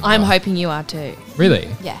significant other. I'm hoping you are too. Really?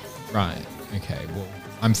 Yeah. Right. Okay. Well,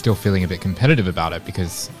 I'm still feeling a bit competitive about it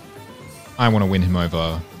because I want to win him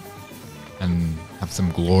over and have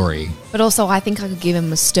some glory. But also I think I could give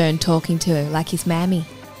him a stern talking to, like his mammy.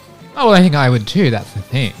 Oh, well, I think I would too. That's the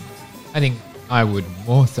thing. I think I would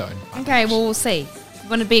more so. Okay, well, we'll see. If you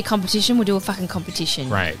want to be a competition, we'll do a fucking competition.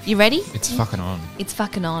 Right. You ready? It's fucking on. It's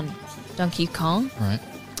fucking on. Donkey Kong. Right.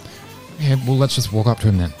 Yeah, well, let's just walk up to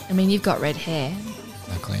him then. I mean, you've got red hair.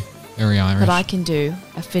 Exactly. Very Irish. But I can do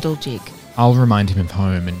a fiddle jig. I'll remind him of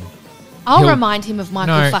home and... I'll remind him of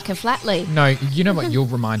Michael fucking Flatley. No, you know what you'll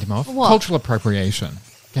remind him of? What? Cultural appropriation.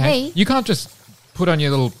 Okay? Hey. You can't just put on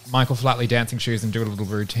your little Michael Flatley dancing shoes and do a little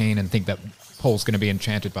routine and think that Paul's going to be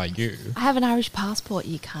enchanted by you. I have an Irish passport,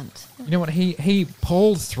 you cunt. You know what?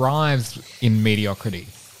 Paul thrives in mediocrity.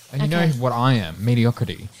 And you know what I am,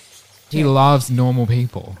 mediocrity. He loves normal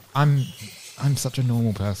people. I'm such a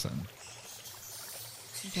normal person.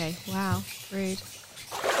 Okay, wow, rude.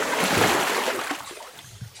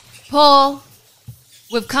 Paul,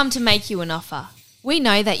 we've come to make you an offer. We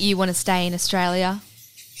know that you want to stay in Australia,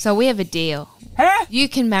 so we have a deal. Huh? You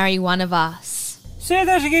can marry one of us. Say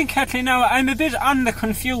that again, Kathleen. Now, I'm a bit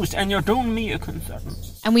confused and you're doing me a concern.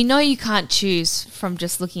 And we know you can't choose from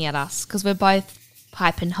just looking at us, because we're both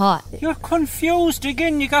piping hot. You're confused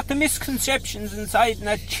again. You got the misconceptions inside in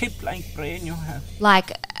that chip-like brain you have.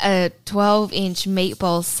 Like a 12-inch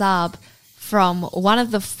meatball sub from one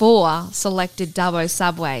of the 4 selected Dubbo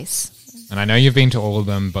subways. And I know you've been to all of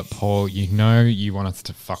them, but Paul, you know you want us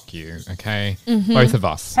to fuck you, okay? Mm-hmm. Both of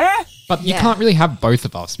us. Huh? But you can't really have both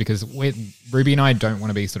of us because Ruby and I don't want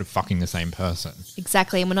to be sort of fucking the same person.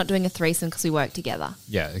 Exactly, and we're not doing a threesome because we work together.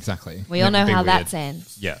 Yeah, exactly. We all know how that that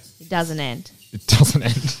ends. Yeah. It doesn't end. It doesn't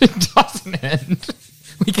end. It doesn't end.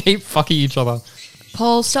 We keep fucking each other.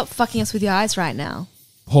 Paul, stop fucking us with your eyes right now.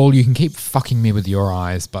 Paul, you can keep fucking me with your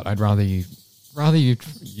eyes, but I'd rather you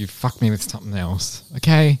fuck me with something else,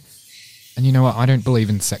 okay? And you know what? I don't believe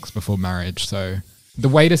in sex before marriage, so the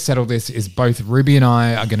way to settle this is both Ruby and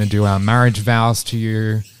I are going to do our marriage vows to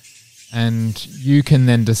you, and you can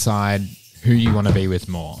then decide who you want to be with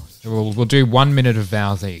more. So we'll do 1 minute of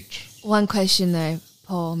vows each. One question though,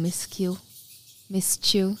 Paul, Miss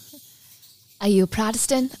Chew. Are you a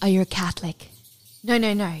Protestant or are you a Catholic? No,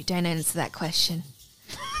 don't answer that question.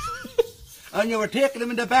 and you were taking him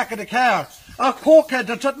in the back of the car. A cokehead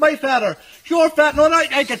that's at my father. You're fat. No,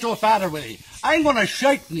 I get your father with you. I'm going to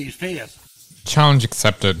shite in his face. Challenge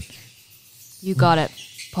accepted. You got it,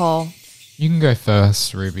 Paul. You can go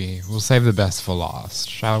first, Ruby. We'll save the best for last,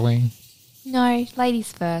 shall we? No,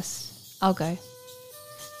 ladies first. I'll go.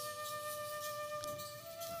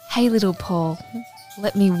 Hey, little Paul.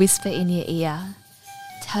 Let me whisper in your ear.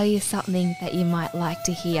 Tell you something that you might like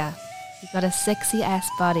to hear. You got a sexy ass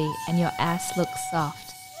body and your ass looks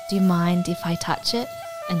soft. Do you mind if I touch it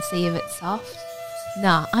and see if it's soft?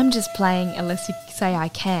 Nah, I'm just playing unless you say I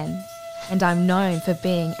can. And I'm known for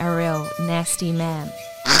being a real nasty man.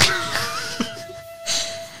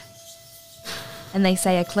 And they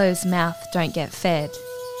say a closed mouth don't get fed.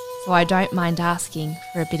 So I don't mind asking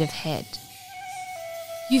for a bit of head.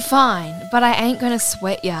 You fine, but I ain't gonna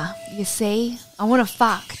sweat ya. You see, I wanna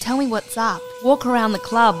fuck. Tell me what's up. Walk around the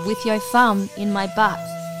club with your thumb in my butt.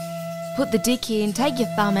 Put the dick in, take your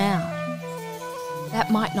thumb out.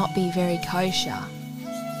 That might not be very kosher,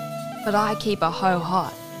 but I keep a hoe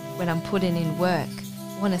hot when I'm putting in work.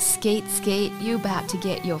 Wanna skeet, you about to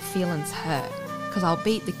get your feelings hurt. 'Cause I'll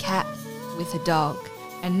beat the cat with a dog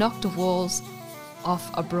and knock the walls off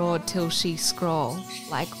abroad till she scrawl.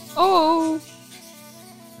 Like, oh.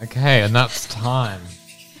 Okay, and that's time.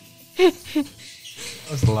 That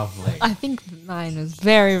was lovely. I think mine was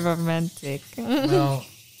very romantic. Well,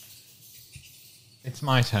 it's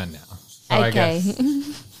my turn now. So Okay. I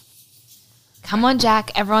guess. Come on,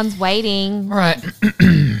 Jack. Everyone's waiting. All right.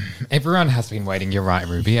 Everyone has been waiting. You're right,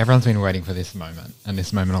 Ruby. Everyone's been waiting for this moment and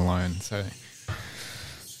this moment alone. So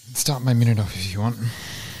start my minute off if you want.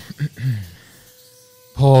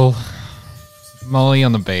 Paul, Molly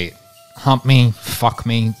on the beat. Hump me, fuck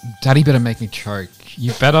me. Daddy better make me choke.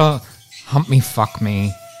 You better hump me, fuck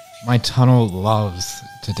me. My tunnel loves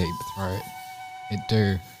to deep throat. It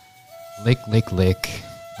do. Lick, lick, lick.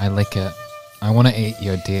 I lick it. I want to eat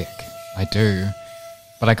your dick. I do.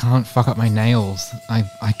 But I can't fuck up my nails. I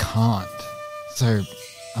can't. So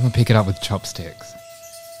I'm going to pick it up with chopsticks.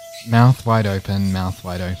 Mouth wide open, mouth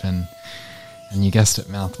wide open. And you guessed it,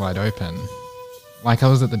 mouth wide open. Like I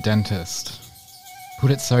was at the dentist.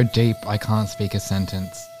 Put it so deep I can't speak a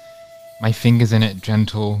sentence. My fingers in it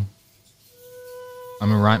gentle.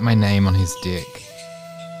 I'ma write my name on his dick.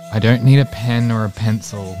 I don't need a pen or a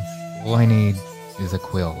pencil. All I need is a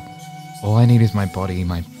quill. All I need is my body,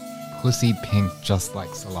 my pussy pink just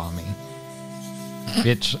like salami.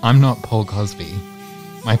 Bitch, I'm not Paul Cosby.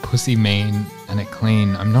 My pussy mean and it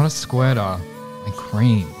clean. I'm not a squirter. I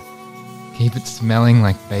cream. Keep it smelling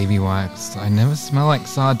like baby wipes. I never smell like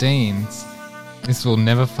sardines. This will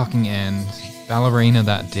never fucking end. Ballerina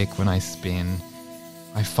that dick when I spin.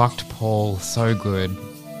 I fucked Paul so good.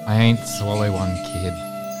 I ain't swallow one kid.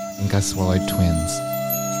 I think I swallowed twins.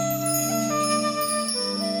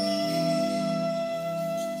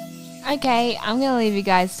 Okay, I'm going to leave you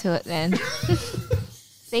guys to it then.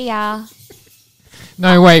 See ya.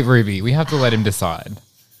 No, wait, Ruby. We have to let him decide.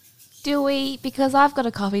 Do we? Because I've got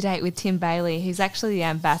a coffee date with Tim Bailey, who's actually the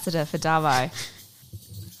ambassador for Dubbo.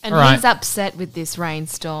 And All right. he's upset with this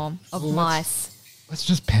rainstorm of mice. Let's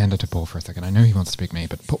just pander to Paul for a second. I know he wants to speak me,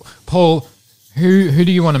 but Paul, who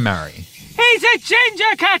do you want to marry? He's a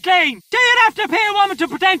ginger, Kathleen! Do you have to pay a woman to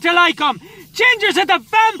pretend to like him? Gingers are the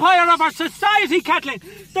vampire of our society, Kathleen.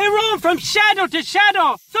 They roam from shadow to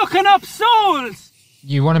shadow, sucking up souls.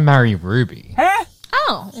 You want to marry Ruby? Huh?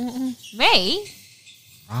 Oh, me?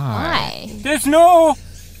 Right. There's no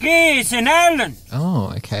gays in Ireland.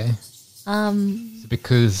 Oh, okay. So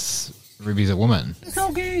because Ruby's a woman. There's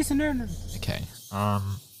no gays in Ireland. Okay.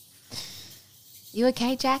 You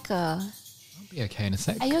okay, Jack? Or I'll be okay in a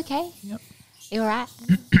sec. are you okay? Yep. You alright?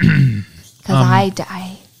 Because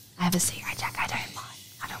I have a secret, Jack. I don't mind.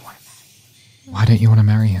 I don't want to marry. Why don't you want to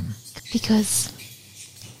marry him? Because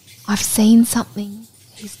I've seen something.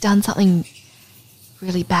 He's done something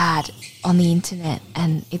really bad on the internet,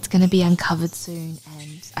 and it's going to be uncovered soon.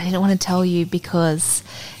 And I didn't want to tell you because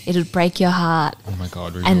it would break your heart. Oh my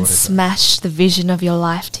God, Ruby, and what is smash the vision of your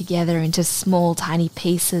life together into small, tiny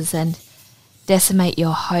pieces and decimate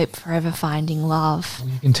your hope for ever finding love. Well,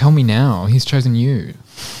 you can tell me now. He's chosen you.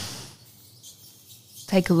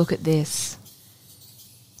 Take a look at this.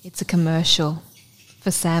 It's a commercial for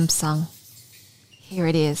Samsung. Here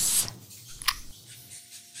it is.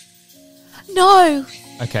 No!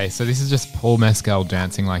 Okay, so this is just Paul Mescal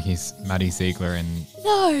dancing like he's Maddie Ziegler in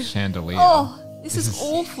No! Chandelier. Oh, this is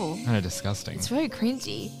awful. Kind of disgusting. It's very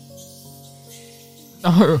cringy.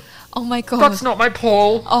 No. Oh my God. That's not my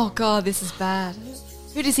Paul. Oh God, this is bad.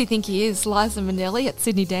 Who does he think he is? Liza Minnelli at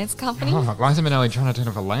Sydney Dance Company? Oh, Liza Minnelli trying to turn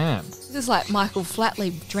off a lamp. This is like Michael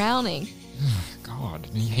Flatley drowning. God,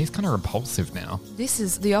 he's kind of repulsive now. This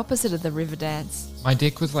is the opposite of the river dance. My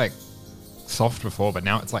dick was like soft before, but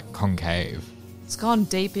now it's like concave. It's gone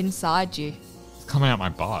deep inside you. It's coming out my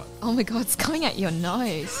butt. Oh my God, it's going out your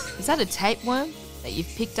nose. Is that a tapeworm that you've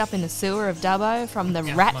picked up in the sewer of Dubbo from the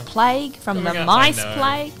rat plague, from the mice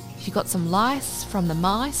plague? If you got some lice from the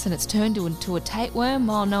mice and it's turned into a tapeworm,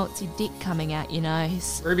 oh no, it's your dick coming out your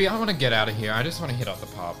nose. Ruby, I want to get out of here. I just want to hit up the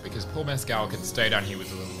pub because Paul Mescal can stay down here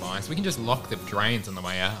with the little mice. We can just lock the drains on the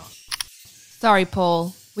way out. Sorry,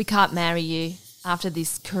 Paul. We can't marry you after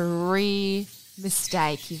this career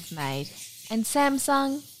mistake you've made. And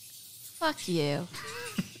Samsung, fuck you.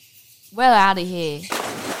 We're out of here.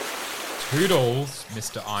 Toodles,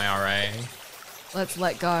 Mr. IRA. Let's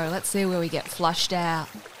let go. Let's see where we get flushed out.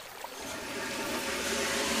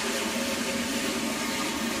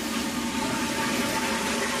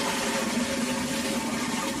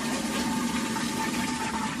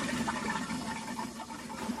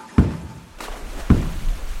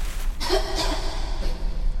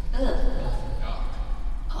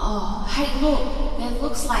 Oh, hey, look. There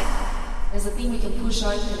looks like there's a thing we can push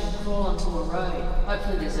open and crawl onto a road.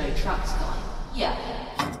 Hopefully there's no trucks going. Yeah.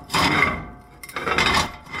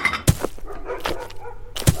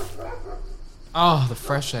 Oh, the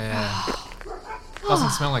fresh air. Doesn't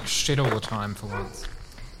smell like shit all the time for once.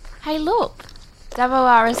 Hey, look. Dubbo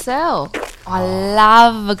RSL. I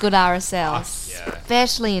love a good RSL,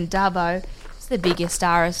 especially in Dubbo. It's the biggest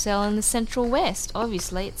RSL in the Central West.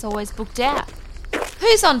 Obviously, it's always booked out.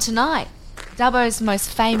 Who's on tonight? Dubbo's most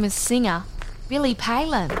famous singer, Billy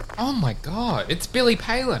Palin. Oh my God, it's Billy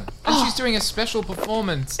Palin. And she's doing a special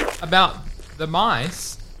performance about the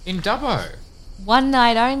mice in Dubbo. One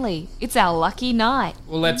night only. It's our lucky night.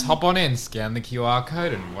 Well, let's hop on in, scan the QR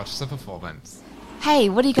code and watch the performance. Hey,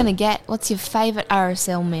 what are you going to get? What's your favourite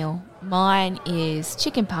RSL meal? Mine is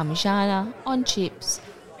chicken parmigiana on chips,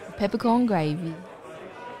 peppercorn gravy.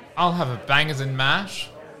 I'll have a bangers and mash,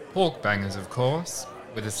 pork bangers of course,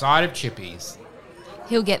 with a side of chippies.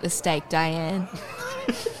 He'll get the steak, Diane.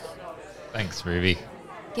 Thanks, Ruby.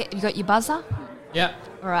 You got your buzzer? Yep.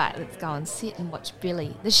 All right, let's go and sit and watch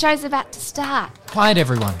Billy. The show's about to start. Quiet,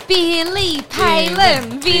 everyone. Billy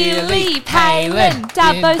Palin, Billy Palin,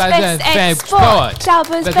 Dubbo's best export,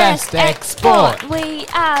 Dubbo's best export. We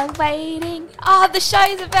are waiting. Oh, the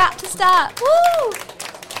show's about to start. Woo!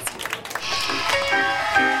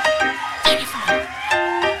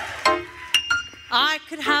 I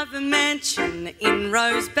could have a mansion in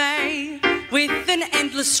Rose Bay with an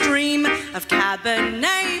endless stream of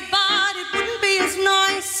Cabernet, but it wouldn't be as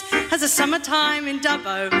nice as a summertime in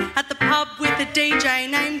Dubbo at the pub with a DJ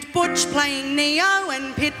named Butch playing Neo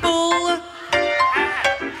and Pitbull.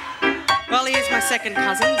 Well, he is my second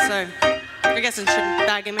cousin, so I guess I shouldn't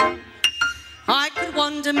bag him in. I could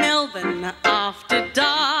wander Melbourne after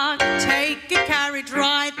dark, take a carriage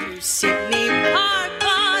ride through Sydney Park,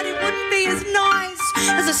 but it wouldn't be as nice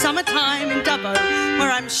as a summertime in Dubbo,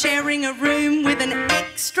 where I'm sharing a room with an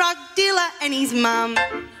ex-drug dealer and his mum,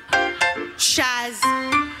 Shaz.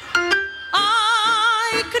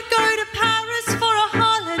 I could go to Paris for a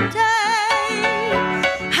holiday,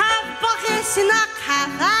 have Bacchus in a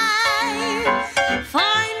cafe,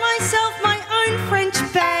 find myself my own French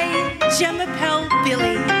bay, Jemmapel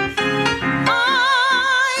Billy.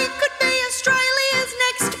 I could be Australia's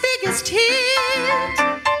next biggest hit,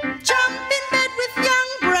 jump in bed with young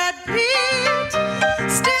Brad Pitt.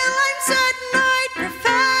 Still I'm certain I'd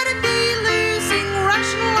prefer to be losing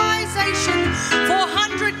rationalisation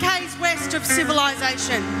 400 k's west of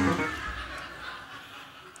civilisation.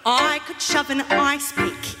 I could shove an ice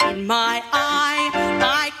pick in my eye,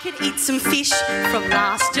 I could eat some fish from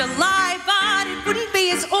last July, but it wouldn't be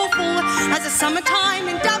as awful as a summertime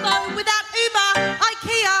in Dubbo without Uber,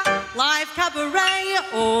 IKEA, live cabaret,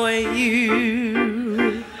 or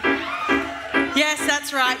you. Yes,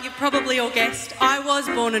 that's right, you've probably all guessed. I was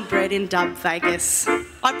born and bred in Dub Vegas.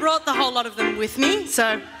 I brought the whole lot of them with me,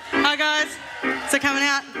 so hi guys, so coming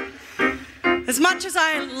out. As much as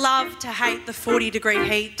I love to hate the 40-degree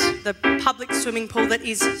heat, the public swimming pool that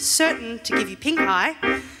is certain to give you pink eye,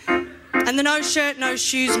 and the no shirt, no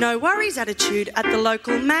shoes, no worries attitude at the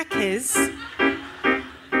local Macca's,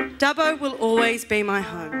 Dubbo will always be my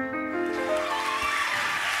home.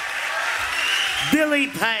 Billy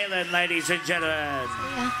Palin, ladies and gentlemen.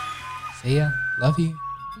 See ya. Love you.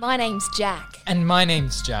 My name's Jack. And my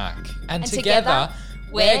name's Jack. And together,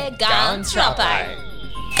 we're Gun Tropo.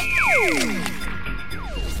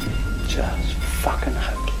 Just fucking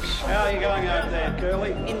hopeless. How are you going over there,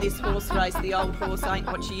 Curly? In this horse race, the old horse ain't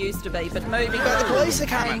what she used to be, but moving But the on. police are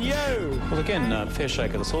coming. Well, again, fair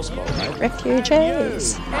shake of the sauce bowl, mate.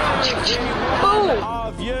 Refugees.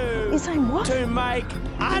 Of you. You're saying what? To make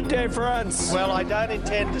a difference. Well, I don't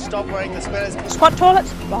intend to stop wearing the spinners. Squat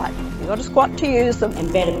toilets? Right. You've got to squat to use them.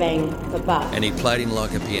 And better bang for buck. And he played him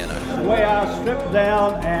like a piano. We are stripped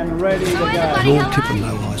down and ready to go. Lord tip and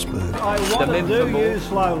no iceberg. I want to do you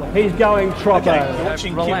slowly. He's going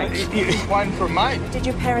trotto. Relax. One from mate. Did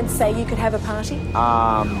your parents say you could have a party?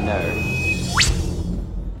 No.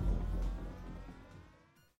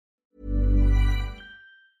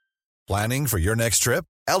 Planning for your next trip?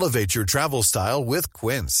 Elevate your travel style with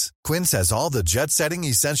Quince. Quince has all the jet-setting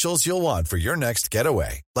essentials you'll want for your next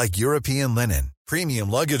getaway, like European linen, premium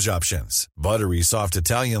luggage options, buttery soft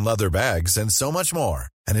Italian leather bags, and so much more.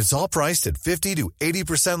 And it's all priced at 50 to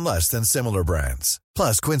 80% less than similar brands.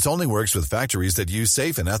 Plus, Quince only works with factories that use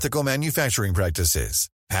safe and ethical manufacturing practices.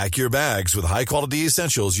 Pack your bags with high-quality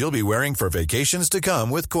essentials you'll be wearing for vacations to come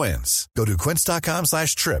with Quince. Go to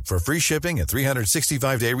quince.com/trip for free shipping and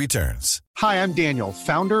 365-day returns. Hi, I'm Daniel,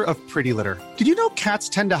 founder of Pretty Litter. Did you know cats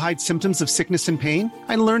tend to hide symptoms of sickness and pain?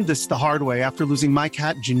 I learned this the hard way after losing my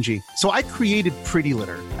cat, Gingy. So I created Pretty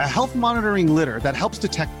Litter, a health monitoring litter that helps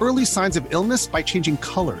detect early signs of illness by changing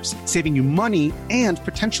colors, saving you money and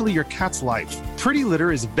potentially your cat's life. Pretty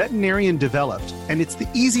Litter is veterinarian developed, and it's the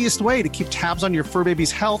easiest way to keep tabs on your fur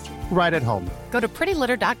baby's health right at home. Go to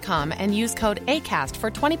prettylitter.com and use code ACAST for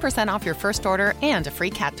 20% off your first order and a free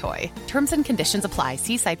cat toy. Terms and conditions apply.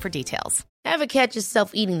 See site for details. Ever catch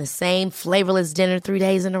yourself eating the same flavorless dinner 3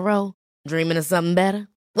 days in a row? Dreaming of something better?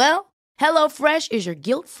 Well, HelloFresh is your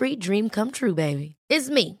guilt-free dream come true, baby. It's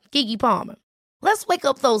me, Keke Palmer. Let's wake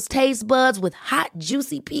up those taste buds with hot,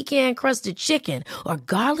 juicy pecan-crusted chicken or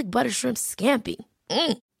garlic butter shrimp scampi.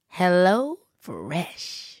 Hello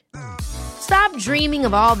Fresh. Stop dreaming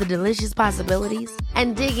of all the delicious possibilities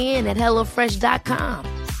and dig in at HelloFresh.com.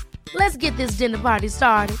 Let's get this dinner party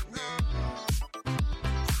started.